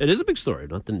 Kenneth. It is a big story,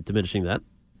 not diminishing that.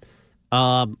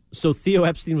 So Theo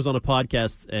Epstein was on a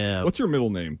podcast. What's your middle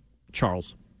name?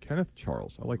 Charles. Kenneth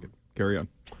Charles. I like it. Carry on.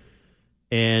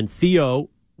 And Theo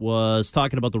was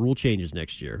talking about the rule changes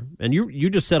next year. And you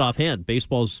just said offhand,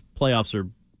 baseball's playoffs are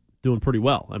doing pretty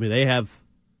well. I mean, they have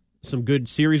some good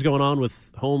series going on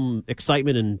with home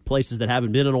excitement in places that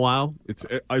haven't been in a while.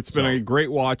 It's been a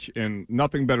great watch, and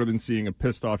nothing better than seeing a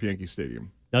pissed-off Yankee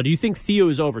Stadium. Now, do you think Theo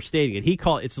is overstating it?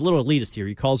 It's a little elitist here.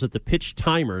 He calls it the pitch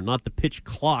timer, not the pitch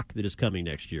clock that is coming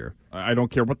next year. I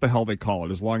don't care what the hell they call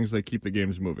it, as long as they keep the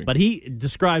games moving. But he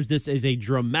describes this as a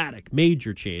dramatic,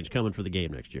 major change coming for the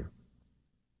game next year.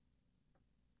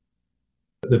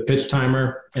 The pitch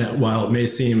timer, while it may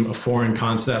seem a foreign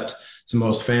concept to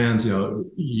most fans,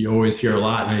 you always hear a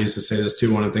lot, and I used to say this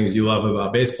too, one of the things you love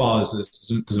about baseball is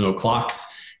there's no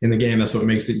clocks in the game. That's what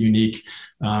makes it unique.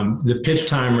 The pitch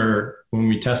timer, when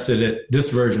we tested it, this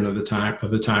version of the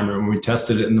timer, when we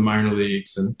tested it in the minor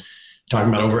leagues, and talking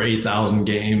about over 8,000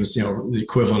 games, the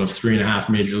equivalent of 3.5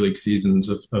 major league seasons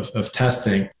of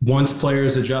testing. Once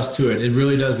players adjust to it, it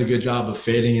really does a good job of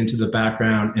fading into the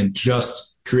background and just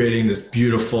creating this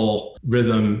beautiful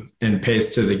rhythm and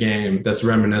pace to the game that's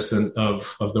reminiscent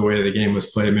of the way the game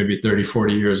was played maybe 30,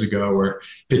 40 years ago, where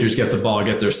pitchers get the ball,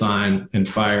 get their sign, and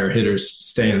fire, hitters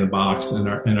stay in the box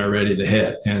and are ready to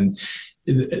hit. And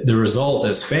the result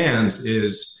as fans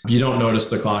is you don't notice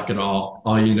the clock at all.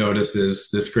 All you notice is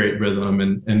this great rhythm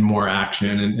and more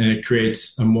action, and it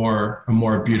creates a more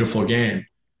beautiful game.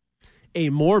 A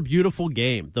more beautiful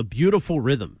game, the beautiful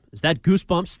rhythm. Is that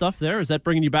goosebumps stuff there? Is that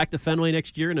bringing you back to Fenway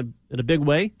next year in a big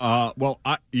way?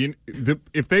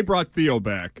 If they brought Theo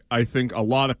back, I think a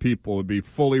lot of people would be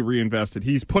fully reinvested.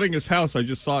 He's putting his house, I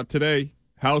just saw it today.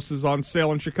 House is on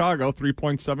sale in Chicago,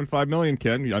 $3.75 million,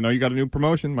 Ken. I know you got a new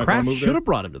promotion. Kraft should have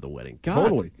brought him to the wedding. God,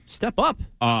 totally. Step up.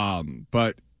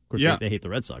 But of course, yeah. They hate the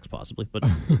Red Sox, possibly. But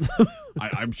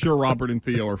I'm sure Robert and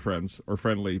Theo are friends or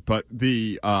friendly. But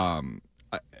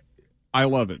I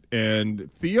love it.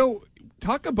 And Theo,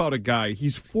 talk about a guy,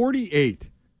 he's 48.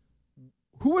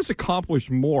 Who has accomplished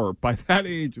more by that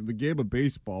age in the game of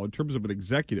baseball in terms of an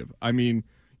executive? I mean,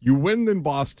 you win in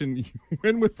Boston, you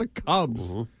win with the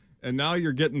Cubs, and now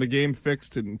you're getting the game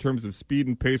fixed in terms of speed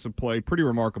and pace of play. Pretty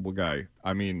remarkable guy.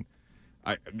 I mean,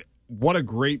 what a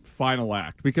great final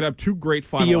act. We could have two great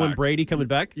final acts. Theo and Brady coming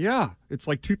back? Yeah. It's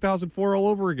like 2004 all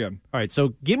over again. All right,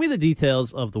 so give me the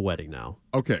details of the wedding now.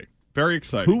 Okay. Very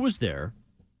exciting. Who was there?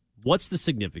 What's the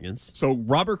significance? So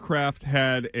Robert Kraft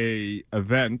had a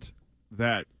event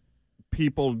that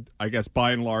people, I guess,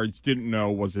 by and large, didn't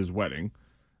know was his wedding.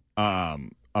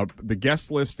 The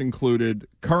guest list included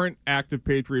current active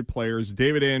Patriot players,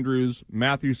 David Andrews,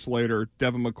 Matthew Slater,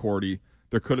 Devin McCourty.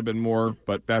 There could have been more,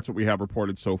 but that's what we have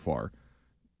reported so far.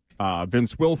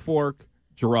 Vince Wilfork,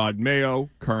 Gerard Mayo,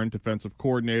 current defensive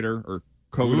coordinator or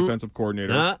co-defensive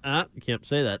coordinator. You can't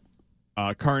say that.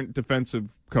 Current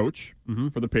defensive coach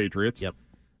for the Patriots. Yep.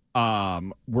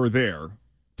 Were there.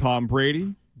 Tom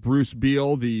Brady, Bruce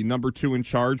Beal, the number 2 in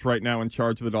charge, right now in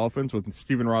charge of the Dolphins, with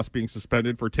Stephen Ross being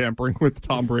suspended for tampering with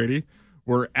Tom Brady,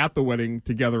 were at the wedding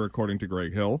together, according to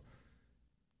Greg Hill.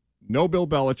 No Bill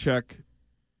Belichick,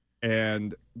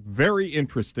 and very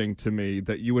interesting to me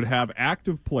that you would have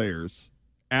active players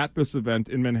at this event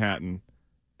in Manhattan,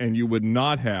 and you would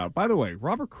not have, by the way,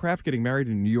 Robert Kraft getting married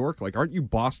in New York. Like, aren't you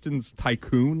Boston's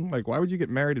tycoon? Like, why would you get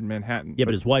married in Manhattan? Yeah,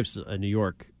 but his wife's a New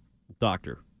York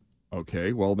doctor.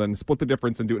 Okay, well, then split the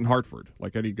difference and do it in Hartford,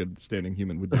 like any good standing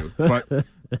human would do.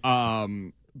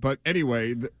 But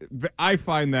anyway, I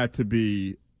find that to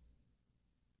be,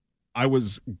 I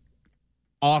was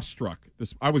awestruck.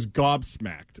 I was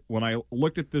gobsmacked when I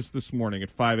looked at this morning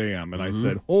at 5 a.m. and I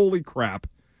said, holy crap.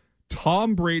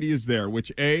 Tom Brady is there,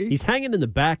 which he's hanging in the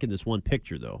back in this one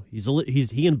picture, though.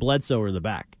 He and Bledsoe are in the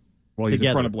back. Well, together. He's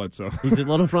in front of Bledsoe. He's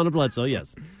in front of Bledsoe,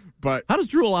 yes. But how does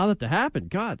Drew allow that to happen?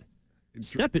 God,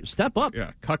 step up.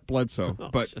 Yeah, cuck Bledsoe.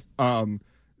 But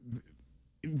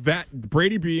that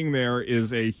Brady being there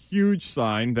is a huge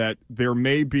sign that there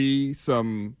may be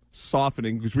some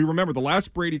softening, because we remember the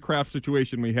last Brady Kraft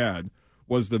situation we had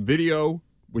was the video,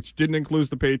 which didn't include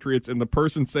the Patriots, and the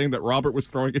person saying that Robert was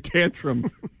throwing a tantrum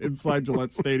inside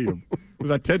Gillette Stadium. Was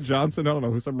that Ted Johnson? I don't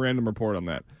know. Some random report on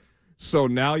that. So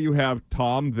now you have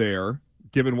Tom there,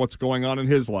 given what's going on in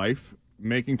his life,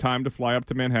 making time to fly up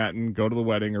to Manhattan, go to the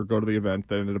wedding, or go to the event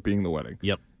that ended up being the wedding.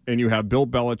 Yep. And you have Bill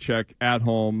Belichick at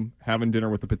home having dinner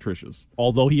with the Patricias.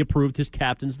 Although he approved his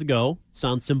captains to go.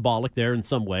 Sounds symbolic there in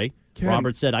some way.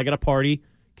 Robert said, I got a party.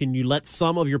 can you let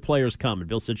some of your players come? And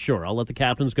Bill said, sure, I'll let the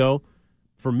captains go.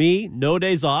 For me, no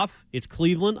days off. It's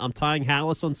Cleveland. I'm tying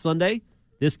Hallis on Sunday.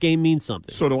 This game means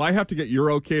something. So do I have to get your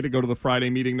okay to go to the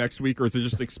Friday meeting next week, or is it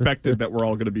just expected that we're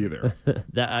all going to be there?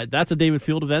 That's a David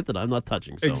Field event that I'm not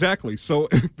touching. So. Exactly. So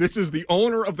this is the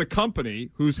owner of the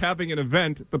company who's having an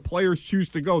event. The players choose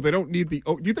to go. They don't need the...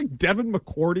 Do you think Devin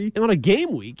McCourty... On a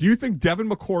game week? Do you think Devin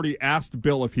McCourty asked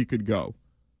Bill if he could go?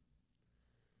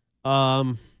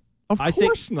 Of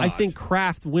course not. I think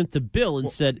Kraft went to Bill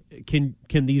and said, can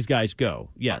these guys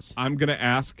go? Yes. I'm going to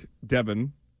ask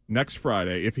Devin next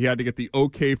Friday if he had to get the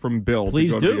okay from Bill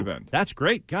Please to go do. to the event. That's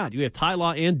great. God, you have Ty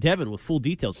Law and Devin with full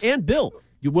details. And Bill.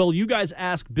 You guys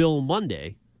ask Bill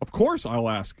Monday. Of course I'll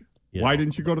ask. Why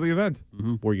didn't you go to the event?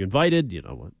 Mm-hmm. Were you invited?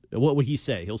 What would he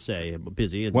say? He'll say, I'm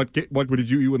busy. And what did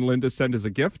you and Linda send as a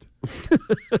gift?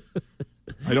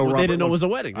 I know they didn't know it was a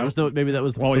wedding. Maybe that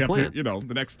was the you plan. Have to,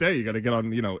 the next day you got to get on,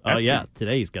 Etsy. Oh, yeah.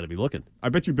 Today he's got to be looking. I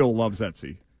bet you Bill loves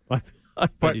Etsy. I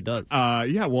bet he does.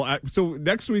 So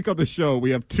next week on the show,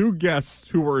 we have two guests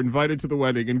who were invited to the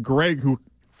wedding, and Greg, who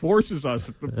forces us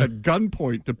at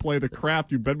gunpoint to play the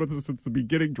Kraft. You've been with us since the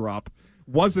beginning drop.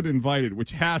 Wasn't invited,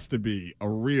 which has to be a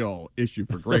real issue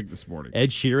for Greg this morning. Ed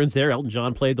Sheeran's there. Elton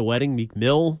John played the wedding. Meek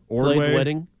Mill played the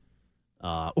wedding.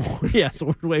 Yes,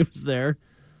 Ordway was there.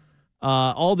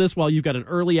 All this while you've got an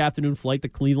early afternoon flight to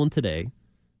Cleveland today.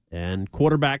 And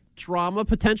quarterback drama,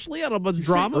 potentially. I don't know about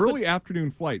drama. Early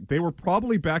afternoon flight. They were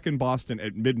probably back in Boston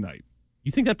at midnight.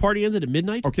 You think that party ended at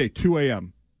midnight? Okay, 2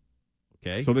 a.m.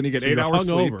 Okay. So then you get 8 hours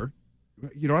sleep. Over.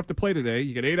 You don't have to play today.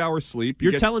 You get 8 hours sleep.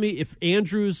 You're telling me if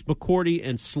Andrews, McCourty,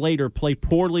 and Slater play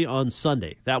poorly on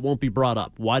Sunday, that won't be brought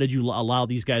up. Why did you allow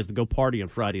these guys to go party on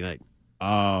Friday night?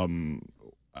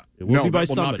 It will that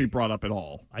will not be brought up at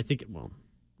all. I think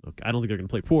I don't think they're going to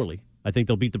play poorly. I think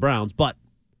they'll beat the Browns, but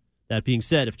that being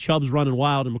said, if Chubb's running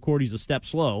wild and McCourty's a step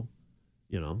slow,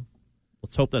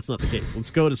 let's hope that's not the case.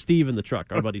 Let's go to Steve in the truck,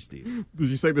 our buddy Steve. Did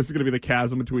you say this is going to be the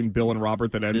chasm between Bill and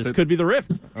Robert that ends it? This could be the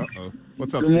rift. Uh-oh.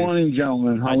 What's up, Good Steve? morning,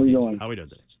 gentlemen. How are we doing? How are we doing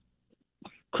today?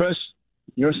 Chris,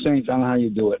 you're Saints. I don't know how you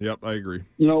do it. Yep, I agree.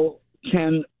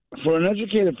 Ken, for an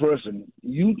educated person,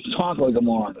 you talk like a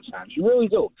moron at times. You really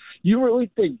do. You really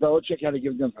think Belichick had to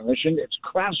give them permission? It's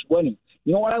Kraft's wedding.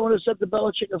 You know what I would have said to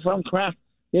Belichick if I'm Kraft?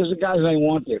 Here's the guys I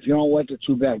want there. If you don't like it,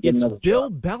 too bad. Get it's another Bill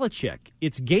job. Belichick.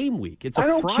 It's game week. It's I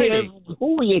don't Friday. care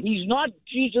who he is. He's not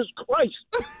Jesus Christ.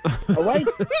 All right?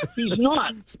 He's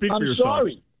not. Speak I'm for yourself.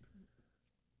 sorry.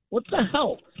 What the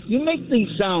hell? You make things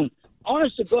sound...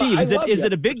 Honest to Steve, God, is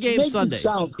it a big game Sunday?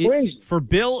 Sound crazy. For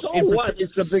Bill, so what?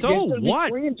 It's a big game. So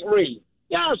what? 3-3.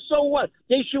 Yeah, so what?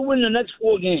 They should win the next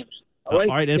 4 games. All right.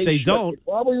 All right, and if they don't, they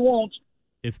probably won't.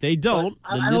 If they don't,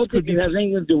 then I this don't could think be. it has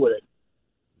anything to do with it.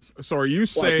 So are you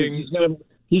saying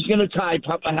he's going to tie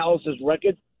Papa Hallis's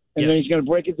record, and then Yes. he's going to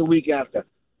break it the week after?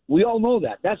 We all know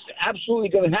that. That's absolutely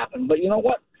going to happen. But you know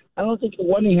what? I don't think the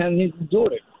wedding has anything to do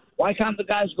with it. Why can't the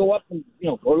guys go up and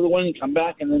go to the wedding, come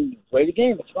back, and then play the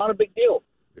game? It's not a big deal.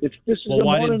 This is Well, a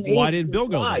why modern didn't Bill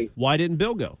go? Why? Then? Why didn't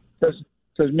Bill go? Because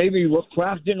maybe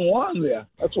Kraft didn't want him there.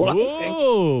 That's what I think.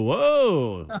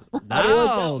 Whoa!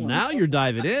 Now you're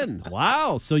diving in.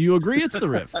 Wow! So you agree it's the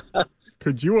rift?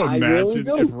 Could you I really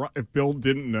imagine do. if Bill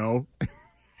didn't know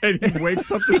and he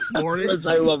wakes up this morning Chris,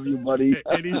 I love you, buddy.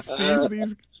 and he sees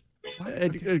these...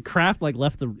 And Kraft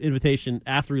left the invitation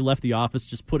after he left the office,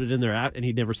 just put it in there, and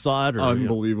he never saw it. Or,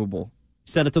 Unbelievable.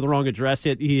 Sent it to the wrong address.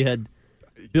 He had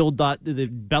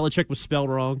Belichick was spelled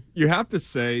wrong. You have to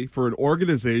say, for an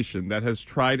organization that has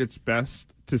tried its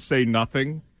best to say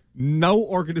nothing, no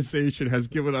organization has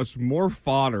given us more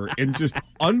fodder and just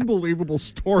unbelievable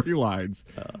storylines.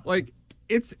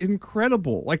 It's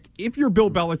incredible. If you're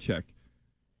Bill Belichick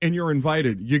and you're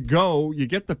invited, you go, you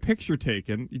get the picture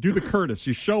taken, you do the Curtis,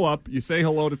 you show up, you say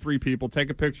hello to 3 people, take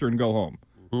a picture, and go home.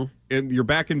 Mm-hmm. And you're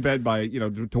back in bed by,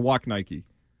 to walk Nike.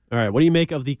 All right, what do you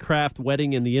make of the Kraft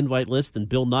wedding and the invite list and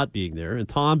Bill not being there and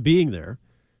Tom being there?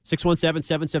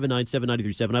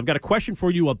 617-779-7937. I've got a question for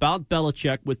you about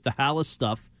Belichick with the Hallis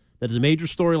stuff. That is a major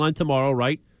storyline tomorrow,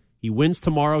 right? He wins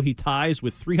tomorrow. He ties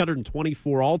with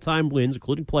 324 all-time wins,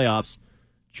 including playoffs.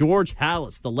 George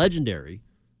Hallis, the legendary,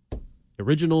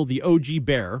 the OG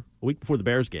Bear, a week before the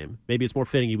Bears game. Maybe it's more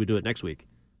fitting he would do it next week.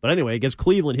 But anyway, against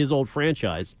Cleveland, his old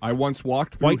franchise. I once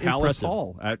walked through Quite Hallis impressive.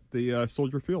 Hall at the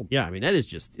Soldier Field. Yeah, I mean, that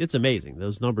is it's amazing.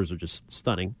 Those numbers are just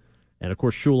stunning. And, of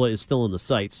course, Shula is still in the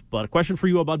sights. But a question for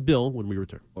you about Bill when we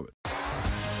return. Love it.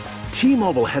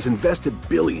 T-Mobile has invested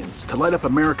billions to light up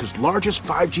America's largest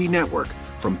 5G network,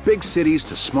 from big cities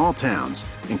to small towns,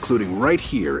 including right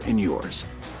here in yours.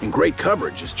 And great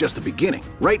coverage is just the beginning.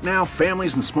 Right now,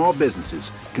 families and small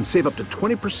businesses can save up to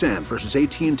 20% versus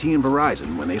AT&T and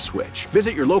Verizon when they switch.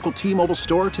 Visit your local T-Mobile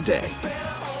store today.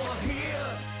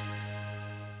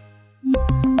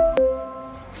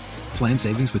 Plan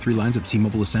savings with 3 lines of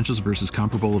T-Mobile Essentials versus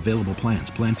comparable available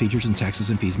plans. Plan features and taxes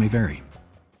and fees may vary.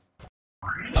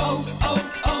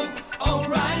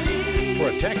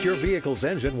 Protect your vehicle's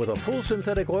engine with a full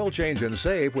synthetic oil change and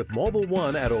save with Mobil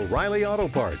 1 at O'Reilly Auto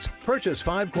Parts. Purchase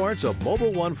 5 quarts of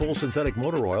Mobil 1 full synthetic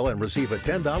motor oil and receive a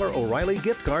 $10 O'Reilly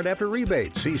gift card after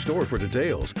rebate. See store for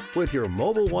details. With your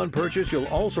Mobil 1 purchase, you'll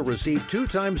also receive 2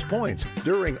 times points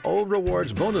during O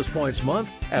Rewards Bonus Points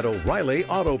Month at O'Reilly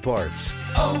Auto Parts.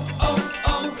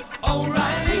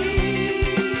 O'Reilly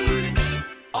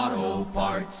Auto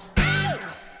Parts.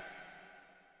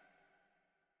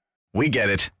 We get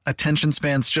it. Attention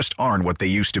spans just aren't what they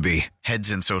used to be. Heads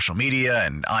in social media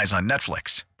and eyes on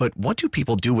Netflix. But what do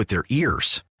people do with their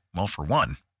ears? Well, for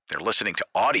one, they're listening to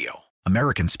audio.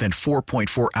 Americans spend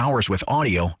 4.4 hours with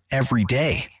audio every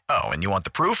day. Oh, and you want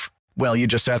the proof? Well, you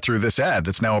just sat through this ad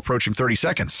that's now approaching 30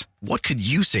 seconds. What could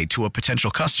you say to a potential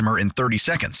customer in 30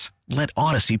 seconds? Let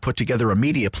Odyssey put together a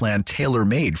media plan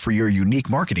tailor-made for your unique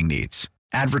marketing needs.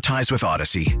 Advertise with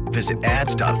Odyssey. Visit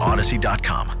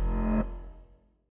ads.odyssey.com.